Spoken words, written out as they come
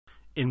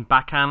In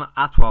Bachan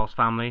Athwal's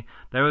family,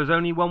 there was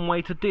only one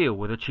way to deal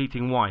with a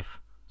cheating wife.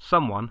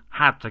 Someone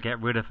had to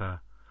get rid of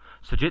her.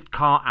 Surjit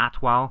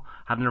Athwal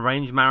had an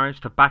arranged marriage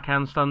to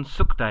Bachan's son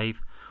Sukhdave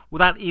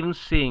without even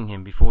seeing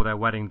him before their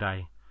wedding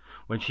day.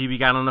 When she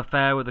began an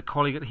affair with a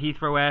colleague at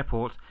Heathrow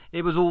Airport,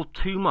 it was all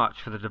too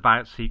much for the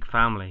devout Sikh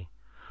family.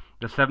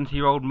 The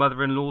 70-year-old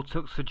mother-in-law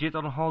took Surjit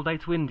on a holiday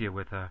to India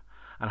with her,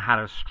 and had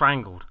her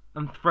strangled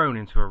and thrown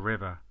into a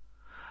river.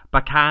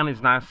 Bachan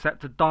is now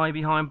set to die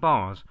behind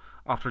bars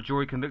after a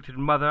jury convicted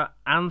mother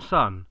and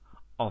son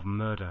of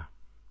murder.